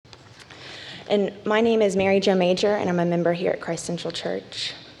And my name is Mary Jo Major, and I'm a member here at Christ Central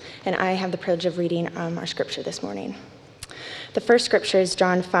Church. And I have the privilege of reading our scripture this morning. The first scripture is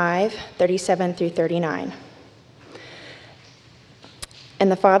John 5:37 through 39.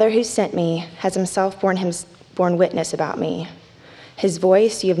 And the Father who sent me has himself borne witness about me. His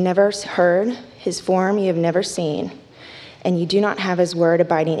voice you have never heard, his form you have never seen, and you do not have his word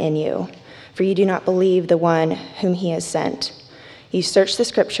abiding in you, for you do not believe the one whom he has sent. You search the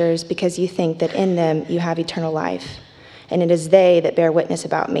scriptures because you think that in them you have eternal life, and it is they that bear witness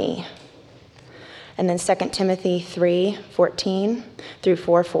about me. And then 2 Timothy 3:14 through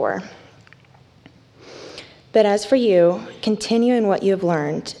 4:4. But as for you, continue in what you have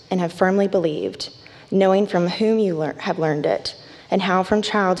learned and have firmly believed, knowing from whom you have learned it, and how from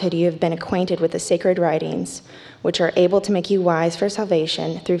childhood you have been acquainted with the sacred writings, which are able to make you wise for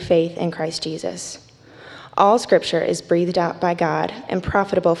salvation through faith in Christ Jesus. All scripture is breathed out by God and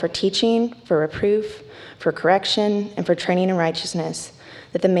profitable for teaching, for reproof, for correction, and for training in righteousness,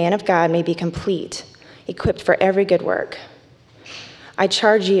 that the man of God may be complete, equipped for every good work. I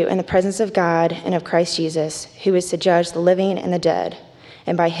charge you in the presence of God and of Christ Jesus, who is to judge the living and the dead,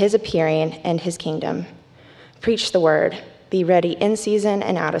 and by his appearing and his kingdom. Preach the word, be ready in season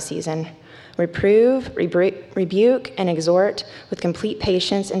and out of season. Reprove, rebuke, and exhort with complete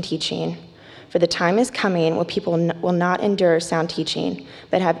patience and teaching. For the time is coming when people will not endure sound teaching,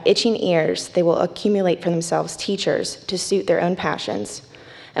 but have itching ears. They will accumulate for themselves teachers to suit their own passions,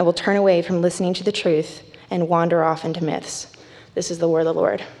 and will turn away from listening to the truth and wander off into myths. This is the word of the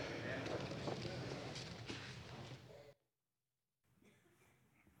Lord.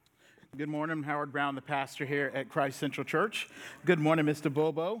 Good morning. I'm Howard Brown, the pastor here at Christ Central Church. Good morning, Mr.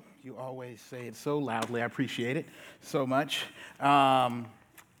 Bobo. You always say it so loudly. I appreciate it so much.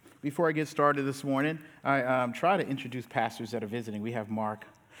 Before I get started this morning, I try to introduce pastors that are visiting. We have Mark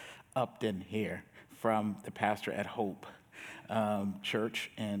Upton here from the pastor at Hope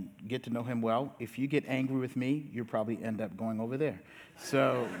Church, and get to know him well. If you get angry with me, you'll probably end up going over there.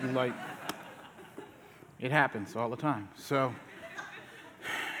 So, it happens all the time. So,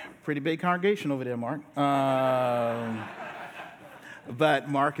 pretty big congregation over there, Mark. But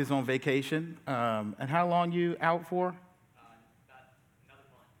Mark is on vacation. And how long you out for?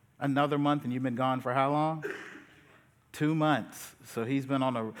 Another month, and you've been gone for how long? 2 months. So he's been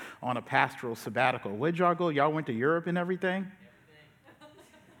on a pastoral sabbatical. Where'd y'all go? Y'all went to Europe and everything?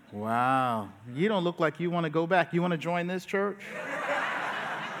 Wow. You don't look like you want to go back. You want to join this church?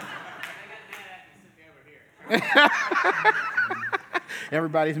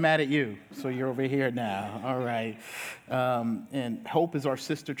 Everybody's mad at you, so you're over here now. All right. And Hope is our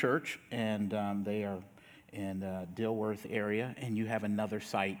sister church, and they are in Dilworth area, and you have another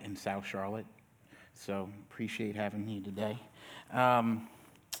site in South Charlotte. So appreciate having you today.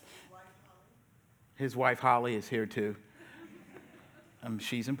 His wife Holly is here too.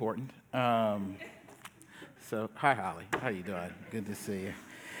 She's important. So hi Holly, how you doing? Good to see you.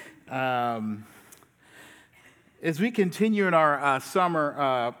 As we continue in our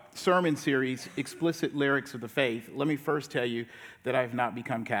summer sermon series, Explicit Lyrics of the Faith, let me first tell you that I've not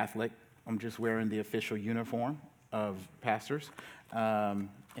become Catholic. I'm just wearing the official uniform of pastors,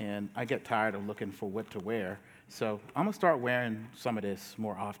 and I get tired of looking for what to wear. So I'm going to start wearing some of this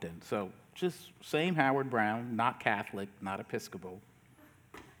more often. So just same Howard Brown, not Catholic, not Episcopal,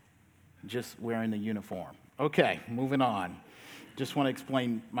 just wearing the uniform. Okay, moving on. Just want to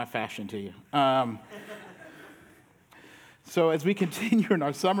explain my fashion to you. So as we continue in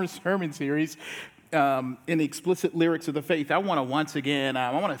our summer sermon series, in the Explicit Lyrics of the Faith, I want to once again,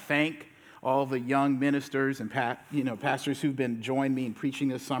 I want to thank all the young ministers and pastors who've been joining me in preaching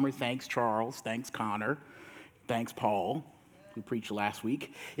this summer. Thanks, Charles. Thanks, Connor. Thanks, Paul, who preached last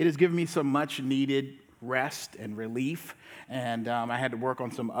week. It has given me some much-needed rest and relief, and I had to work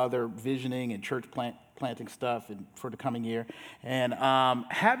on some other visioning and church planting stuff for the coming year. And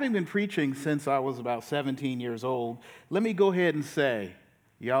having been preaching since I was about 17 years old, let me go ahead and say,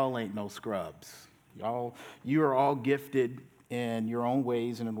 y'all ain't no scrubs. You are all gifted in your own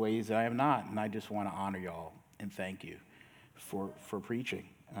ways and in ways that I am not. And I just want to honor y'all and thank you for preaching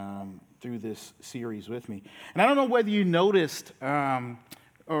through this series with me. And I don't know whether you noticed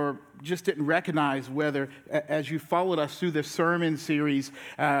or just didn't recognize whether, as you followed us through the sermon series,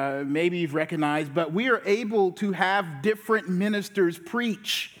 maybe you've recognized, but we are able to have different ministers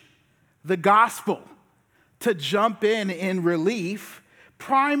preach the gospel to jump in relief,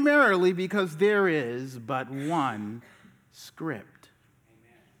 primarily because there is but one script.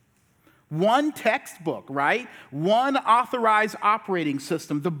 Amen. One textbook, right? One authorized operating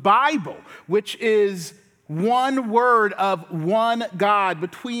system, the Bible, which is one word of one God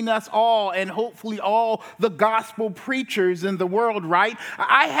between us all and hopefully all the gospel preachers in the world, right?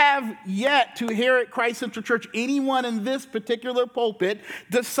 I have yet to hear at Christ Central Church anyone in this particular pulpit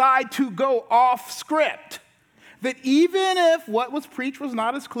decide to go off script. That even if what was preached was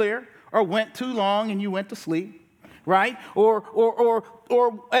not as clear or went too long and you went to sleep, right? Or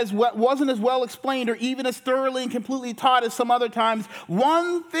as what wasn't as well explained or even as thoroughly and completely taught as some other times,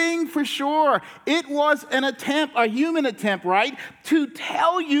 one thing for sure, it was an attempt, a human attempt, right, to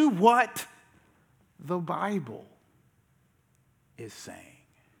tell you what the Bible is saying.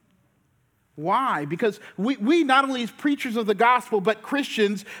 Why? Because we not only as preachers of the gospel, but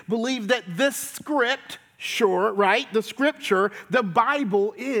Christians believe that this script, sure, right, the scripture, the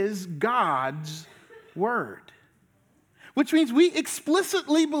Bible is God's word. Which means we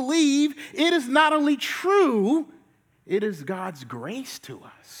explicitly believe it is not only true, it is God's grace to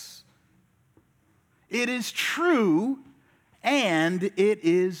us. It is true and it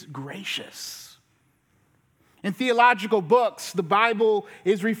is gracious. In theological books, the Bible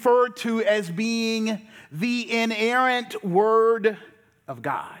is referred to as being the inerrant word of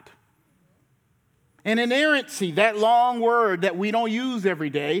God. And inerrancy, that long word that we don't use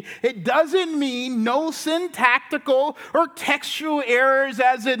every day, it doesn't mean no syntactical or textual errors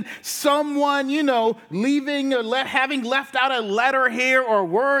as in someone, leaving or having left out a letter here or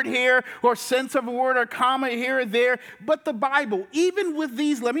word here or sense of a word or comma here or there. But the Bible, even with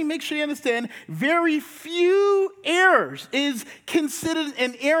these, let me make sure you understand, very few errors is considered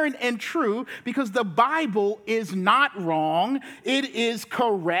inerrant and true because the Bible is not wrong. It is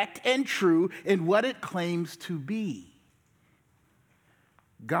correct and true in what it claims to be.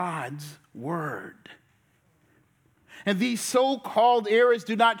 God's word. And these so-called errors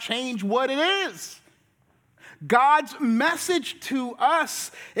do not change what it is. God's message to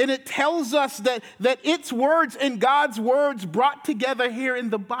us, and it tells us that its words and God's words brought together here in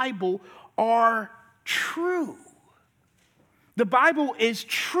the Bible are true. The Bible is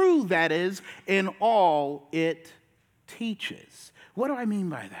true, that is, in all it teaches. What do I mean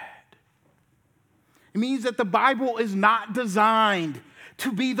by that? It means that the Bible is not designed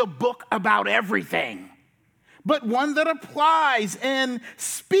to be the book about everything, but one that applies and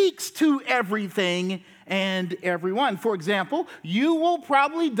speaks to everything and everyone. For example, you will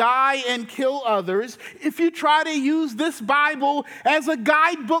probably die and kill others if you try to use this Bible as a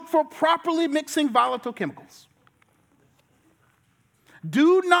guidebook for properly mixing volatile chemicals.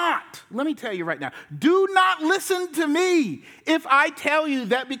 Do not, let me tell you right now, do not listen to me if I tell you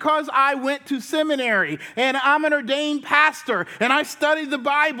that because I went to seminary and I'm an ordained pastor and I studied the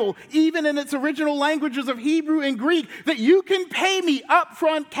Bible, even in its original languages of Hebrew and Greek, that you can pay me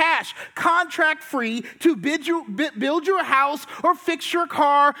upfront cash, contract free, to build your house or fix your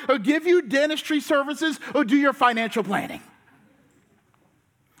car or give you dentistry services or do your financial planning.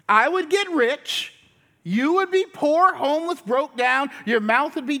 I would get rich. You would be poor, homeless, broke down. Your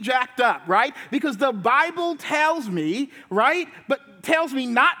mouth would be jacked up, right? Because the Bible tells me, right? But tells me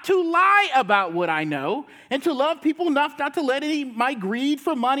not to lie about what I know and to love people enough not to let my greed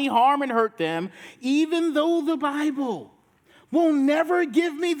for money harm and hurt them, even though the Bible will never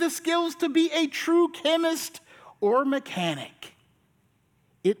give me the skills to be a true chemist or mechanic.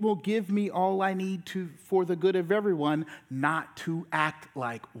 It will give me all I need to for the good of everyone, not to act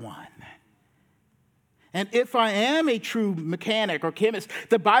like one. And if I am a true mechanic or chemist,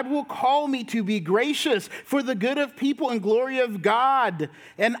 the Bible will call me to be gracious for the good of people and glory of God,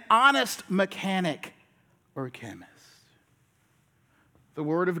 an honest mechanic or chemist. The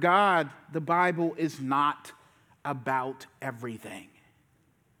Word of God, the Bible, is not about everything,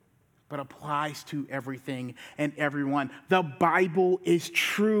 but applies to everything and everyone. The Bible is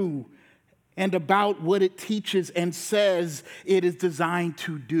true and about what it teaches and says it is designed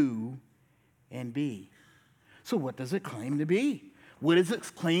to do and be. So what does it claim to be? What does it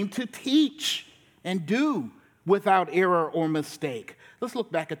claim to teach and do without error or mistake? Let's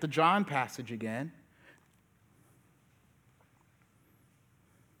look back at the John passage again.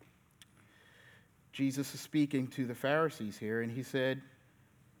 Jesus is speaking to the Pharisees here, and he said,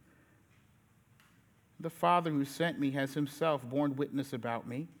 "The Father who sent me has himself borne witness about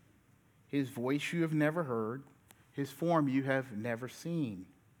me. His voice you have never heard, his form you have never seen.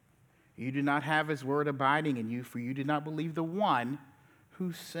 You do not have his word abiding in you, for you did not believe the one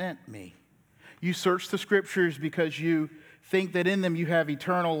who sent me. You search the scriptures because you think that in them you have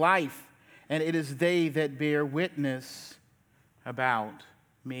eternal life, and it is they that bear witness about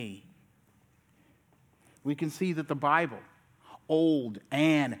me." We can see that the Bible, Old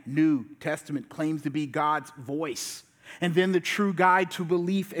and New Testament, claims to be God's voice. And then the true guide to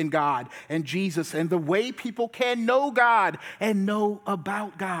belief in God and Jesus and the way people can know God and know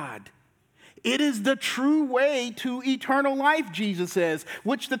about God. It is the true way to eternal life, Jesus says,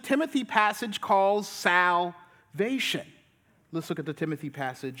 which the Timothy passage calls salvation. Let's look at the Timothy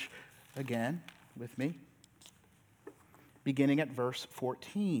passage again with me, beginning at verse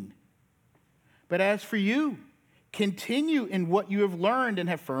 14. But as for you, continue in what you have learned and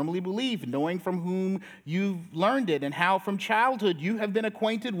have firmly believed, knowing from whom you've learned it and how from childhood you have been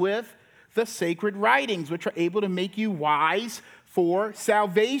acquainted with the sacred writings, which are able to make you wise for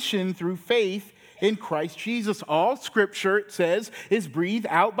salvation through faith in Christ Jesus. All scripture, it says, is breathed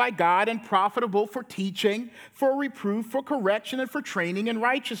out by God and profitable for teaching, for reproof, for correction, and for training in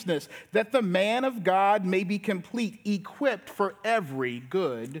righteousness, that the man of God may be complete, equipped for every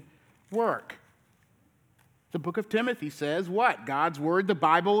good work. The book of Timothy says what? God's word, the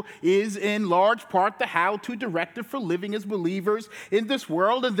Bible, is in large part the how-to directive for living as believers in this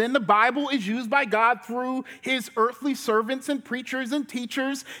world. And then the Bible is used by God through his earthly servants and preachers and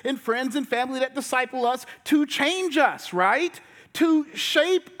teachers and friends and family that disciple us to change us, right? To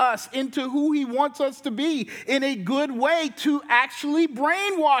shape us into who he wants us to be in a good way, to actually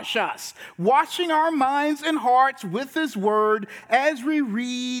brainwash us, washing our minds and hearts with his word as we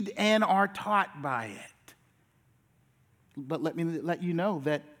read and are taught by it. But let me let you know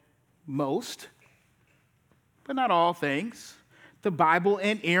that most, but not all things, the Bible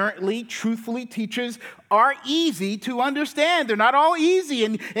inerrantly, truthfully teaches are easy to understand. They're not all easy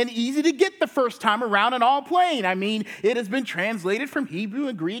and easy to get the first time around and all plain. I mean, it has been translated from Hebrew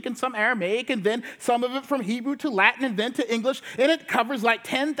and Greek and some Aramaic, and then some of it from Hebrew to Latin and then to English, and it covers like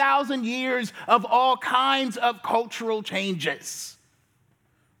 10,000 years of all kinds of cultural changes.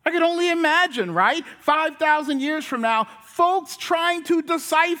 I could only imagine, right? 5,000 years from now, folks trying to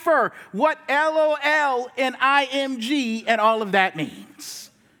decipher what LOL and IMG and all of that means.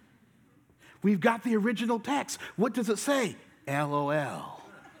 We've got the original text. What does it say? LOL.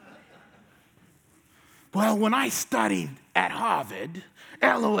 Well, when I studied at Harvard,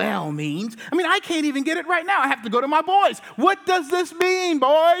 LOL means, I can't even get it right now. I have to go to my boys. What does this mean,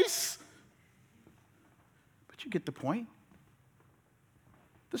 boys? But you get the point.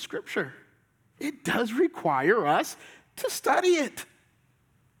 The scripture, it does require us to study it.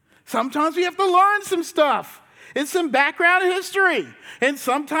 Sometimes we have to learn some stuff and some background history. And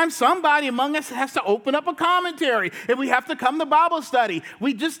sometimes somebody among us has to open up a commentary and we have to come to Bible study.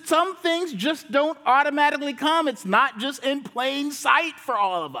 Some things just don't automatically come. It's not just in plain sight for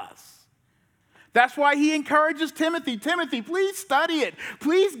all of us. That's why he encourages Timothy, please study it.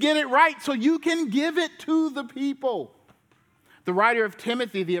 Please get it right so you can give it to the people. The writer of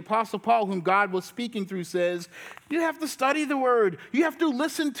Timothy, the Apostle Paul, whom God was speaking through, says, you have to study the word. You have to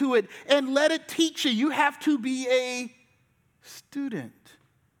listen to it and let it teach you. You have to be a student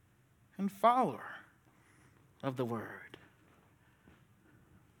and follower of the word.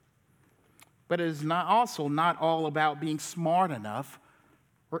 But it is not all about being smart enough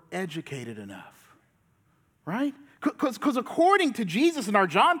or educated enough, right? Because according to Jesus in our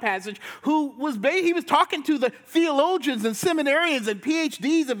John passage, he was talking to the theologians and seminarians and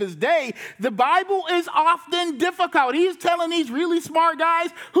PhDs of his day, the Bible is often difficult. He's telling these really smart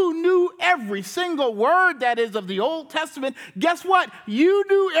guys who knew every single word that is of the Old Testament, guess what? You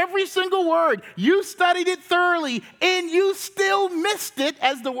knew every single word. You studied it thoroughly, and you still missed it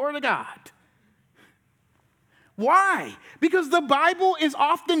as the Word of God. Why? Because the Bible is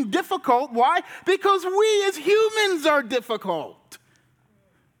often difficult. Why? Because we as humans are difficult.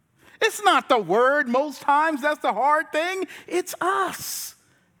 It's not the word most times that's the hard thing. It's us.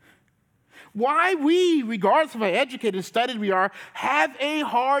 Why we, regardless of how educated and studied we are, have a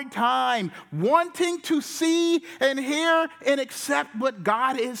hard time wanting to see and hear and accept what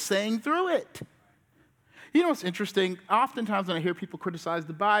God is saying through it. You know what's interesting? Oftentimes when I hear people criticize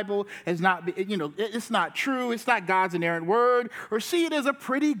the Bible as it's not true, it's not God's inerrant word, or see it as a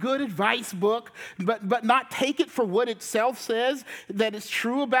pretty good advice book, but not take it for what itself says that it's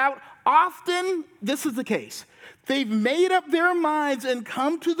true about, often this is the case. They've made up their minds and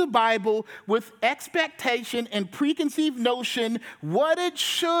come to the Bible with expectation and preconceived notion what it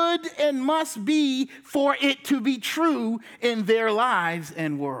should and must be for it to be true in their lives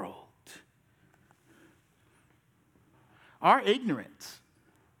and world. Our ignorance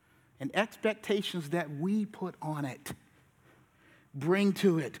and expectations that we put on it bring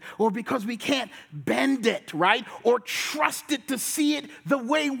to it, or because we can't bend it, right? Or trust it to see it the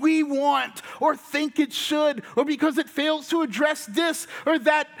way we want or think it should, or because it fails to address this or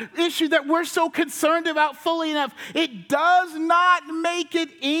that issue that we're so concerned about fully enough. It does not make it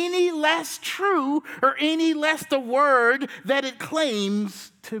any less true or any less the word that it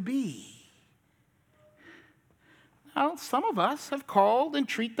claims to be. Now, some of us have called and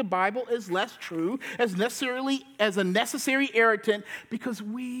treat the Bible as less true, as a necessary irritant, because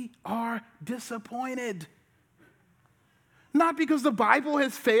we are disappointed. Not because the Bible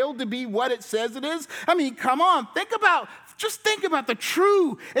has failed to be what it says it is. I mean, come on, just think about the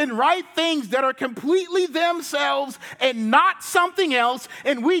true and right things that are completely themselves and not something else,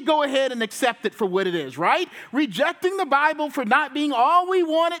 and we go ahead and accept it for what it is, right? Rejecting the Bible for not being all we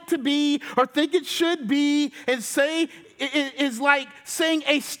want it to be or think it should be, and say it is like saying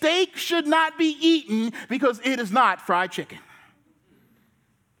a steak should not be eaten because it is not fried chicken.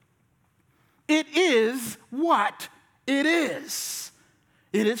 It is what it is.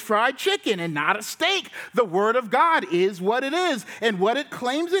 It is fried chicken and not a steak. The Word of God is what it is. And what it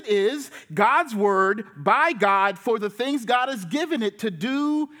claims it is, God's Word by God for the things God has given it to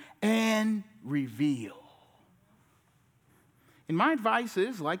do and reveal. And my advice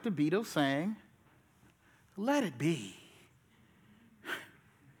is, like the Beatles sang, let it be.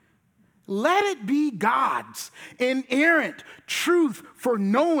 Let it be God's inerrant truth for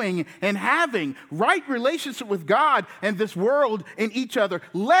knowing and having right relationship with God and this world and each other.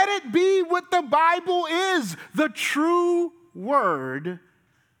 Let it be what the Bible is, the true word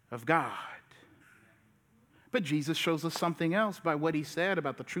of God. But Jesus shows us something else by what he said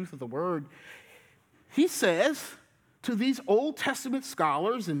about the truth of the word. He says to these Old Testament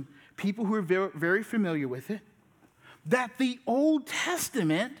scholars and people who are very, very familiar with it, that the Old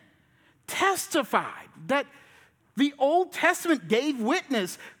Testament testified, that the Old Testament gave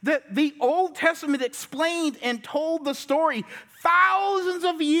witness, that the Old Testament explained and told the story thousands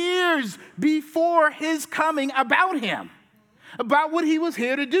of years before his coming about him, about what he was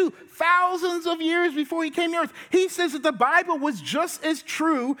here to do, thousands of years before he came to earth. He says that the Bible was just as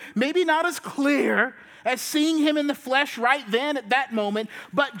true, maybe not as clear as seeing him in the flesh right then at that moment,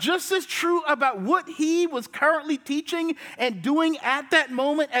 but just as true about what he was currently teaching and doing at that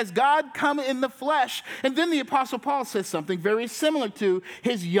moment as God come in the flesh. And then the Apostle Paul says something very similar to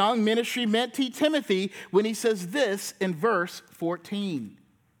his young ministry mentee Timothy when he says this in verse 14.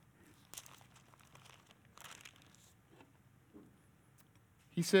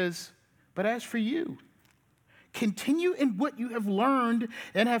 He says, "But as for you, continue in what you have learned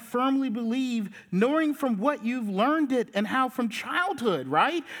and have firmly believed, knowing from what you've learned it and how from childhood,"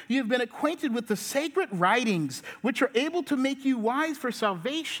 right? "You've been acquainted with the sacred writings, which are able to make you wise for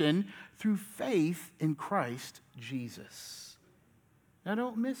salvation through faith in Christ Jesus." Now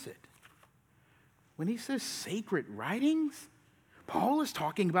don't miss it. When he says sacred writings, Paul is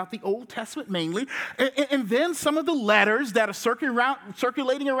talking about the Old Testament mainly, and then some of the letters that are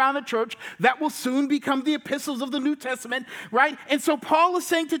circulating around the church that will soon become the epistles of the New Testament, right? And so Paul is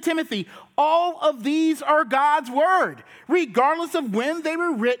saying to Timothy, all of these are God's word, regardless of when they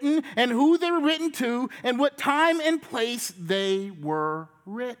were written and who they were written to and what time and place they were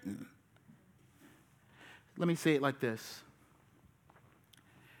written. Let me say it like this.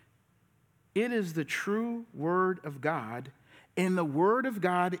 It is the true word of God, and the word of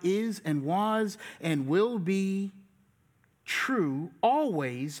God is and was and will be true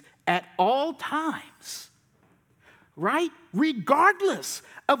always at all times, right? Regardless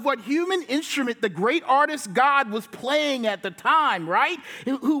of what human instrument the great artist God was playing at the time, right?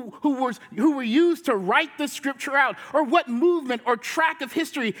 Who were used to write the scripture out, or what movement or track of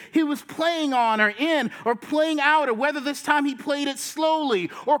history he was playing on or in or playing out, or whether this time he played it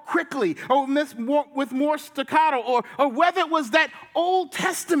slowly or quickly or with more staccato, or whether it was that Old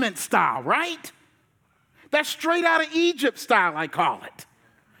Testament style, right? That straight out of Egypt style, I call it.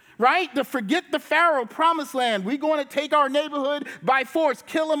 Right? The forget the Pharaoh promised land. We're going to take our neighborhood by force,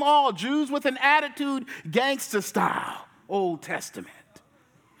 kill them all. Jews with an attitude, gangster style, Old Testament.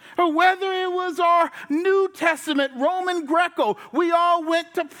 Or whether it was our New Testament, Roman Greco. We all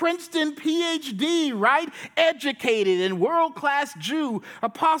went to Princeton, PhD, right? Educated and world-class Jew.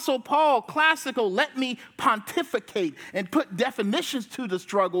 Apostle Paul, classical, let me pontificate and put definitions to the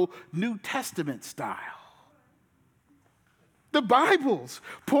struggle, New Testament style. The Bible's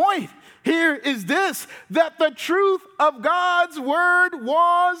point here is this, that the truth of God's word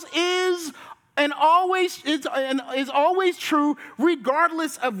was, is, and is always true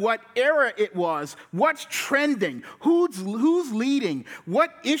regardless of what era it was, what's trending, who's leading,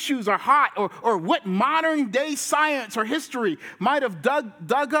 what issues are hot, or what modern day science or history might have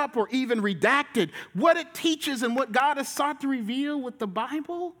dug up or even redacted. What it teaches and what God has sought to reveal with the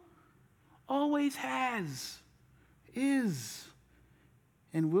Bible always has, is,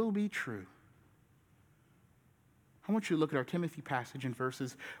 and will be true. I want you to look at our Timothy passage in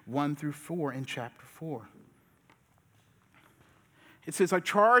verses 1 through 4 in chapter 4. It says, I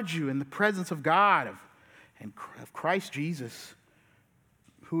charge you in the presence of God and of Christ Jesus,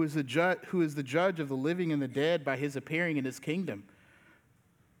 who is the judge of the living and the dead by his appearing in his kingdom.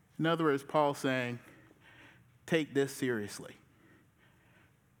 In other words, Paul's saying, take this seriously.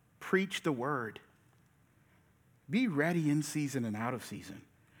 Preach the word. Be ready in season and out of season.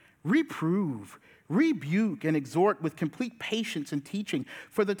 Reprove, rebuke, and exhort with complete patience and teaching.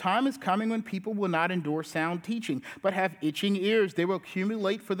 For the time is coming when people will not endure sound teaching, but have itching ears. They will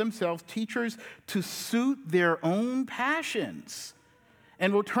accumulate for themselves teachers to suit their own passions,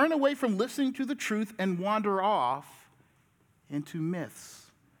 and will turn away from listening to the truth and wander off into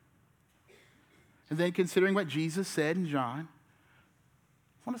myths. And then considering what Jesus said in John,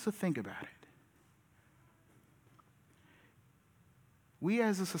 I want us to think about it. We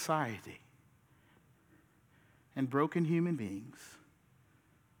as a society and broken human beings,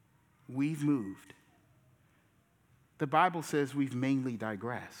 we've moved. The Bible says we've mainly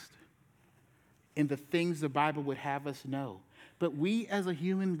digressed in the things the Bible would have us know. But we as a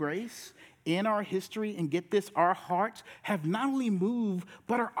human race, in our history, and get this, our hearts have not only moved,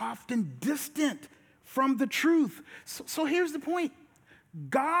 but are often distant from the truth. So here's the point.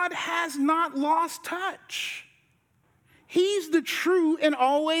 God has not lost touch. He's the true and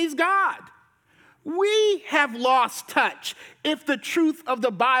always God. We have lost touch if the truth of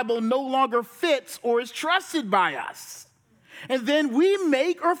the Bible no longer fits or is trusted by us. And then we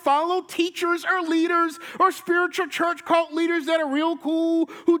make or follow teachers or leaders or spiritual church cult leaders that are real cool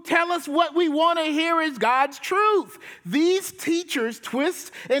who tell us what we want to hear is God's truth. These teachers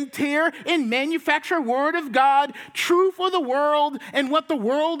twist and tear and manufacture word of God, true for the world and what the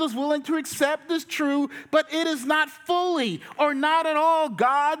world is willing to accept as true, but it is not fully or not at all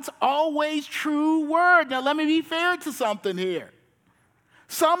God's always true word. Now let me be fair to something here.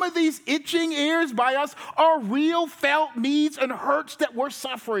 Some of these itching ears by us are real felt needs and hurts that we're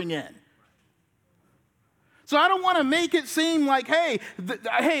suffering in. So I don't want to make it seem like, hey,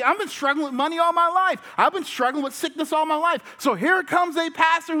 I've been struggling with money all my life. I've been struggling with sickness all my life. So here comes a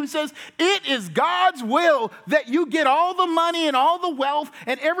pastor who says, it is God's will that you get all the money and all the wealth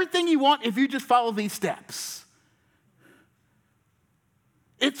and everything you want if you just follow these steps.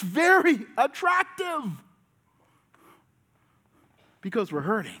 It's very attractive. Because we're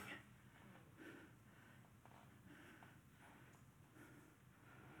hurting.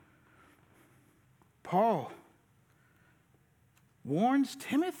 Paul warns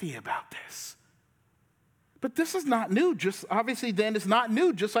Timothy about this. But this is not new. Just obviously then it's not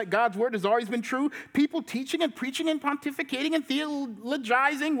new. Just like God's word has always been true. People teaching and preaching and pontificating and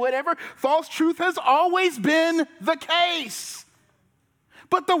theologizing, whatever, false truth has always been the case.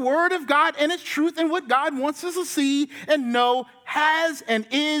 But the word of God and its truth and what God wants us to see and know has and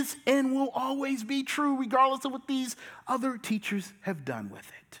is and will always be true regardless of what these other teachers have done with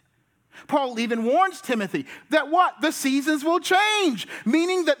it. Paul even warns Timothy that what? The seasons will change,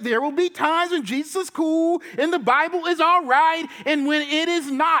 meaning that there will be times when Jesus is cool and the Bible is all right and when it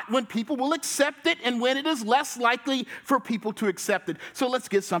is not, when people will accept it and when it is less likely for people to accept it. So let's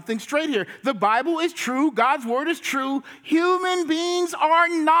get something straight here. The Bible is true. God's word is true. Human beings are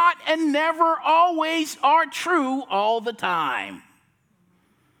not and never always are true all the time.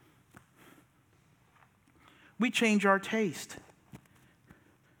 We change our taste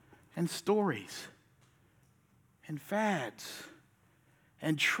and stories and fads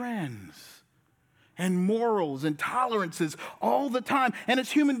and trends and morals and tolerances all the time. And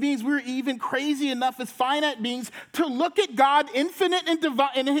as human beings, we're even crazy enough as finite beings to look at God, infinite and divine,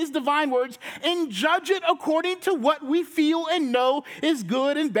 in his divine words, and judge it according to what we feel and know is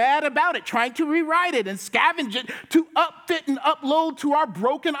good and bad about it, trying to rewrite it and scavenge it to upfit and upload to our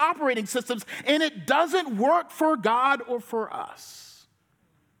broken operating systems. And it doesn't work for God or for us.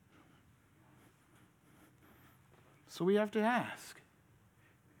 So we have to ask,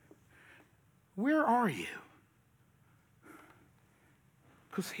 where are you?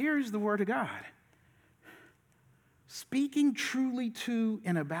 Because here's the word of God, speaking truly to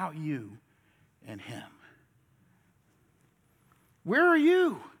and about you and him. Where are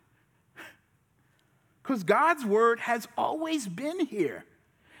you? Because God's word has always been here.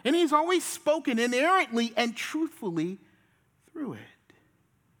 And he's always spoken inerrantly and truthfully through it.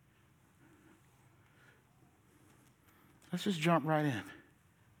 Let's just jump right in.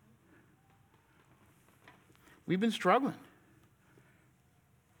 We've been struggling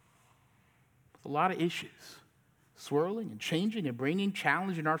with a lot of issues, swirling and changing and bringing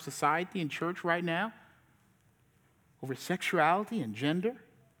challenge in our society and church right now over sexuality and gender,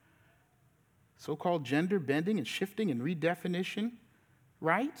 so-called gender bending and shifting and redefinition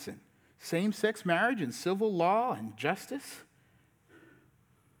rights, and same-sex marriage and civil law and justice.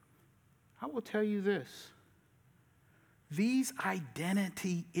 I will tell you this. These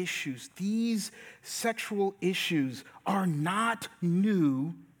identity issues, these sexual issues are not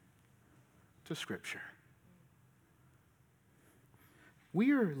new to Scripture.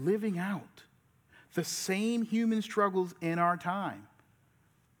 We are living out the same human struggles in our time.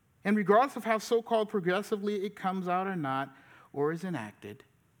 And regardless of how so-called progressively it comes out or not, or is enacted,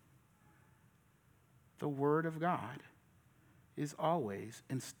 the Word of God is always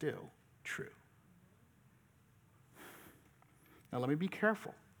and still true. Now, let me be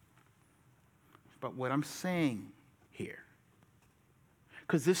careful about what I'm saying here.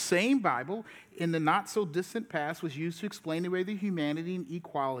 Because this same Bible, in the not-so-distant past, was used to explain away the humanity and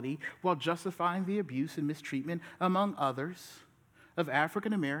equality while justifying the abuse and mistreatment, among others, of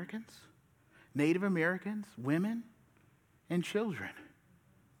African Americans, Native Americans, women, and children,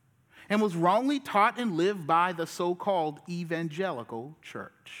 and was wrongly taught and lived by the so-called evangelical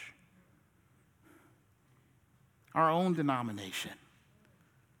church, our own denomination.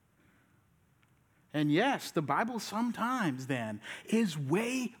 And yes, the Bible sometimes then is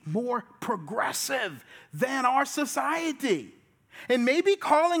way more progressive than our society. And maybe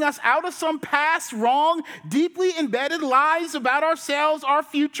calling us out of some past wrong, deeply embedded lies about ourselves, our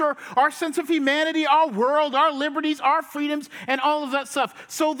future, our sense of humanity, our world, our liberties, our freedoms, and all of that stuff.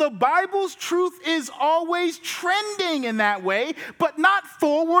 So the Bible's truth is always trending in that way, but not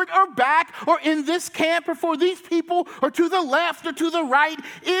forward or back or in this camp or for these people or to the left or to the right.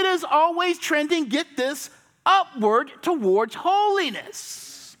 It is always trending, get this, upward towards holiness.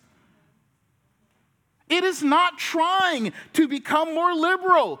 It is not trying to become more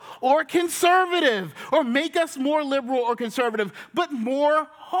liberal or conservative or make us more liberal or conservative, but more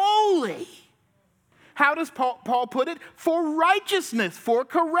holy. How does Paul put it? For righteousness, for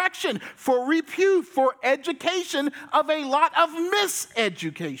correction, for reproof, for education of a lot of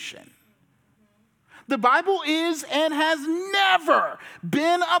miseducation. The Bible is and has never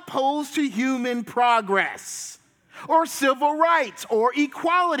been opposed to human progress or civil rights, or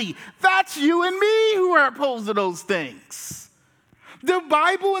equality. That's you and me who are opposed to those things. The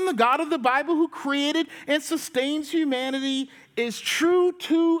Bible and the God of the Bible who created and sustains humanity is true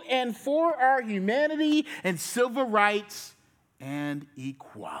to and for our humanity and civil rights and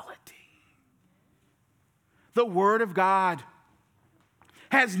equality. The Word of God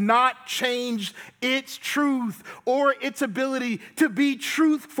has not changed its truth or its ability to be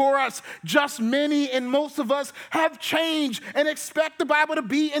truth for us. Just many and most of us have changed and expect the Bible to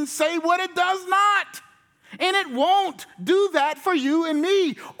be and say what it does not. And it won't do that for you and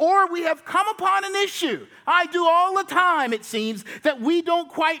me. Or we have come upon an issue, I do all the time it seems, that we don't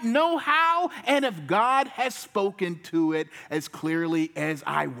quite know how and if God has spoken to it as clearly as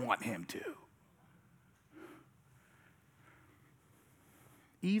I want him to.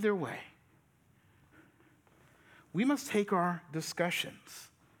 Either way, we must take our discussions,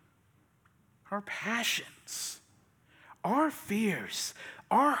 our passions, our fears,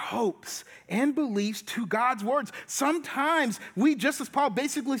 our hopes, and beliefs to God's words. Sometimes we, just as Paul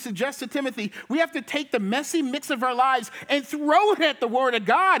basically suggests to Timothy, we have to take the messy mix of our lives and throw it at the Word of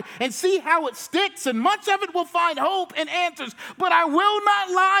God and see how it sticks, and much of it will find hope and answers. But I will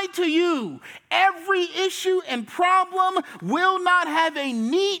not lie to you. Every issue and problem will not have a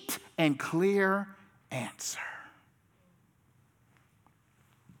neat and clear answer.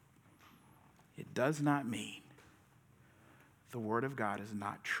 It does not mean the Word of God is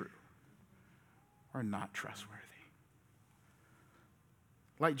not true or not trustworthy.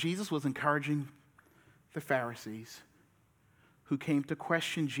 Like Jesus was encouraging the Pharisees who came to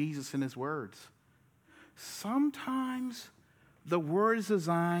question Jesus and his words. Sometimes the Word is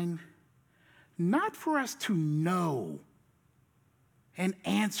designed not for us to know and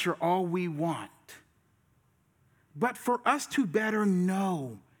answer all we want, but for us to better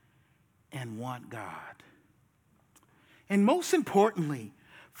know and want God. And most importantly,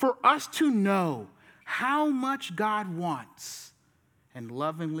 for us to know how much God wants and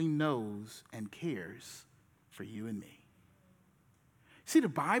lovingly knows and cares for you and me. See, the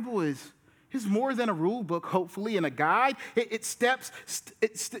Bible is It's more than a rule book, hopefully, and a guide. It's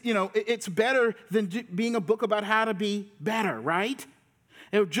better than being a book about how to be better, right?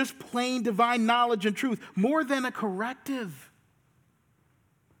 Just plain divine knowledge and truth, more than a corrective.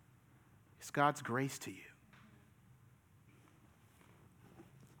 It's God's grace to you.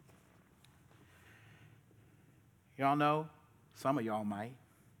 Y'all know, some of y'all might.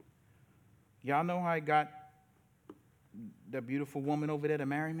 Y'all know how I got that beautiful woman over there to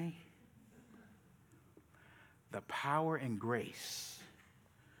marry me? The power and grace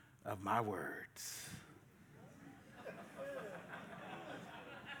of my words.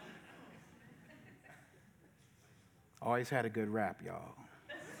 Always had a good rap, y'all.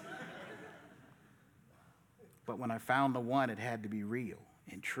 But when I found the one, it had to be real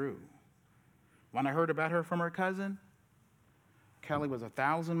and true. When I heard about her from her cousin, Kelly was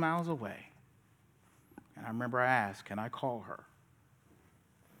 1,000 miles away. And I remember I asked, can I call her?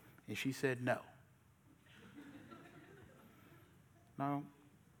 And she said no. No.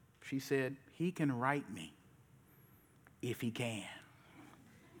 She said, he can write me if he can.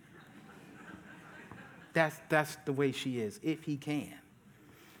 That's the way she is, if he can.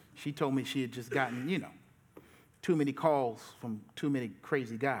 She told me she had just gotten, too many calls from too many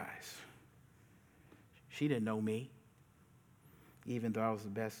crazy guys. She didn't know me, even though I was the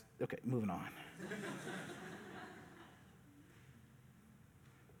best. Okay, moving on.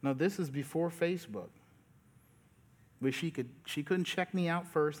 Now, this is before Facebook, where she couldn't check me out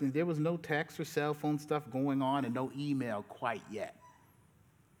first, and there was no text or cell phone stuff going on and no email quite yet.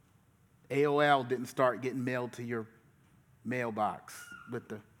 AOL didn't start getting mailed to your mailbox with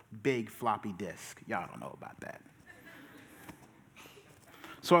the big floppy disk. Y'all don't know about that.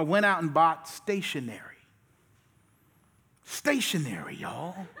 So I went out and bought stationery. Stationery,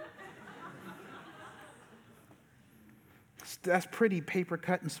 y'all. That's pretty paper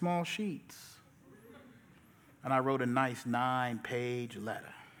cut in small sheets. And I wrote a nice 9-page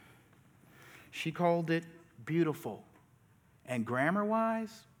letter. She called it beautiful. And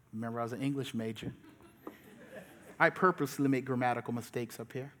grammar-wise, remember I was an English major. I purposely make grammatical mistakes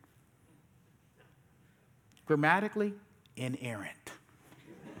up here. Grammatically, inerrant.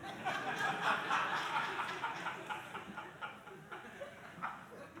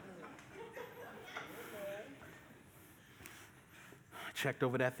 Checked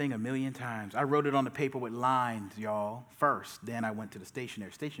over that thing 1,000,000 times. I wrote it on the paper with lines, y'all, first. Then I went to the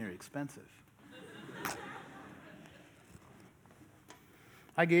stationery. Stationery expensive.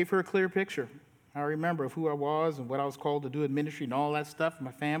 I gave her a clear picture. I remember of who I was and what I was called to do in ministry and all that stuff,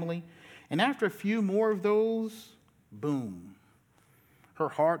 my family. And after a few more of those, boom. Her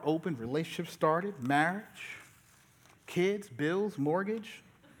heart opened, relationship started, marriage, kids, bills, mortgage.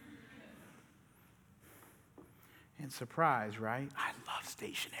 And surprise, right? I love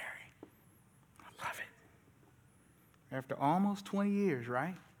stationery. I love it. After almost 20 years,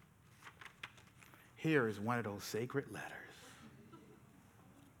 right? Here is one of those sacred letters.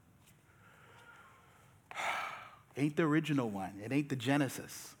 Ain't the original one. It ain't the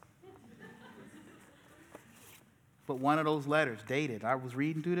Genesis. But one of those letters, dated. I was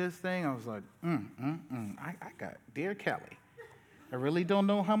reading through this thing. I was like, I got, Dear Kelly, I really don't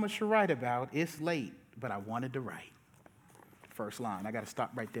know how much to write about. It's late, but I wanted to write. First line. I got to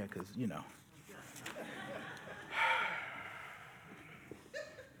stop right there because,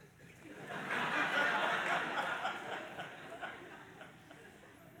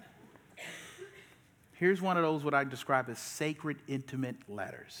 Here's one of those what I describe as sacred, intimate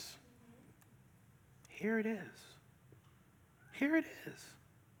letters. Here it is. Here it is.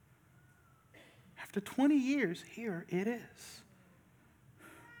 After 20 years, here it is.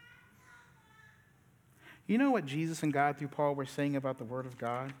 You know what Jesus and God through Paul were saying about the Word of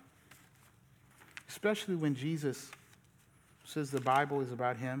God? Especially when Jesus says the Bible is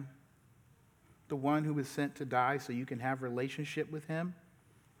about him, the one who was sent to die so you can have a relationship with him.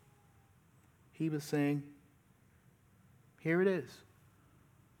 He was saying, here it is.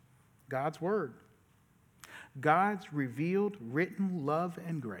 God's Word. God's revealed, written love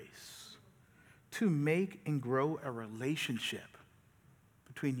and grace to make and grow a relationship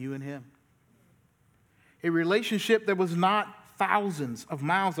between you and him. A relationship that was not thousands of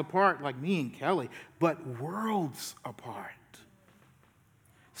miles apart like me and Kelly, but worlds apart.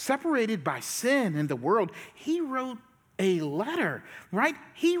 Separated by sin and the world, he wrote a letter, right?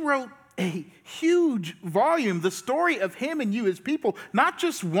 He wrote a huge volume, the story of him and you as people, not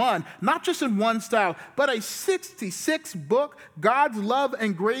just one, not just in one style, but a 66-book God's love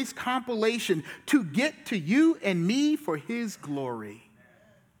and grace compilation to get to you and me for his glory.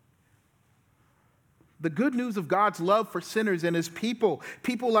 The good news of God's love for sinners and his people,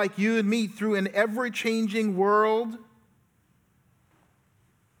 people like you and me, through an ever-changing world,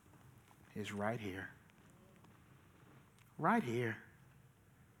 is right here. Right here.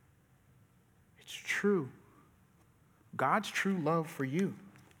 It's true. God's true love for you.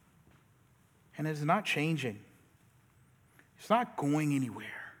 And it's not changing. It's not going anywhere.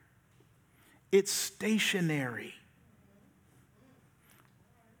 It's stationary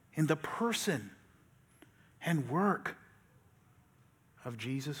in the person and work of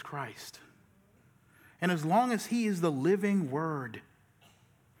Jesus Christ. And as long as he is the living word,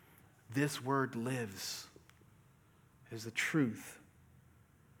 this word lives as the truth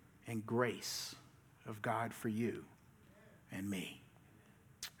and grace of God for you and me.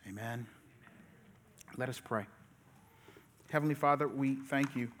 Amen. Let us pray. Heavenly Father, we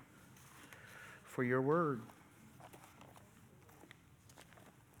thank you for your word.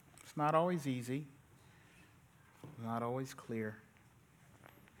 It's not always easy, not always clear,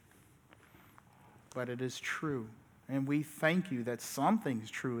 but it is true. And we thank you that something's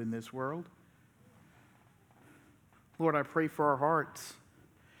true in this world. Lord, I pray for our hearts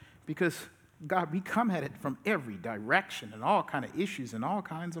because, God, we come at it from every direction and all kinds of issues and all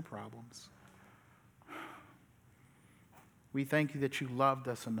kinds of problems. We thank you that you loved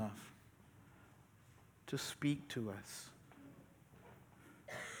us enough to speak to us.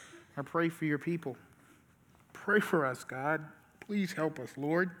 I pray for your people. Pray for us, God. Please help us,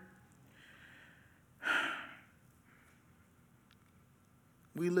 Lord.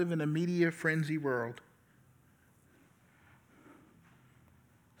 We live in a media frenzy world.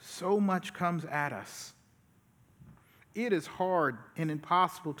 So much comes at us. It is hard and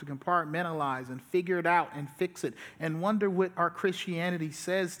impossible to compartmentalize and figure it out and fix it and wonder what our Christianity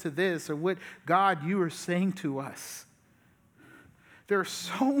says to this or what, God, you are saying to us. There are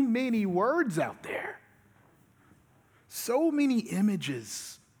so many words out there, so many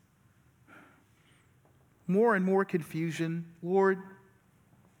images, more and more confusion. Lord,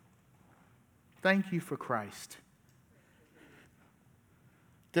 thank you for Christ,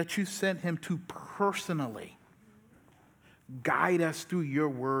 that you sent him to personally guide us through your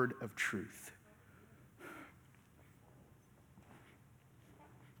word of truth.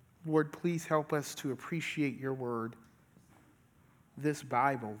 Lord, please help us to appreciate your word, this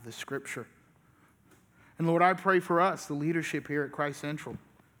Bible, the scripture. And Lord, I pray for us, the leadership here at Christ Central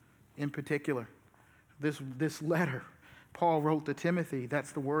in particular. This letter Paul wrote to Timothy,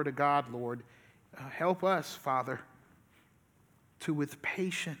 that's the word of God, Lord. Help us, Father, to with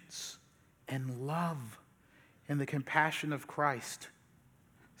patience and love and the compassion of Christ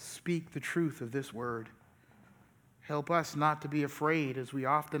speak the truth of this word. Help us not to be afraid, as we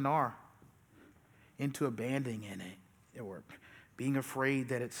often are, into abandoning in it or being afraid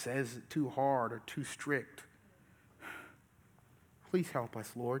that it says it too hard or too strict. Please help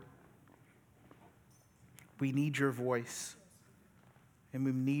us, Lord. We need your voice and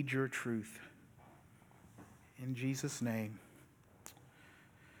we need your truth. In Jesus' name,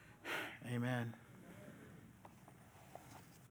 amen.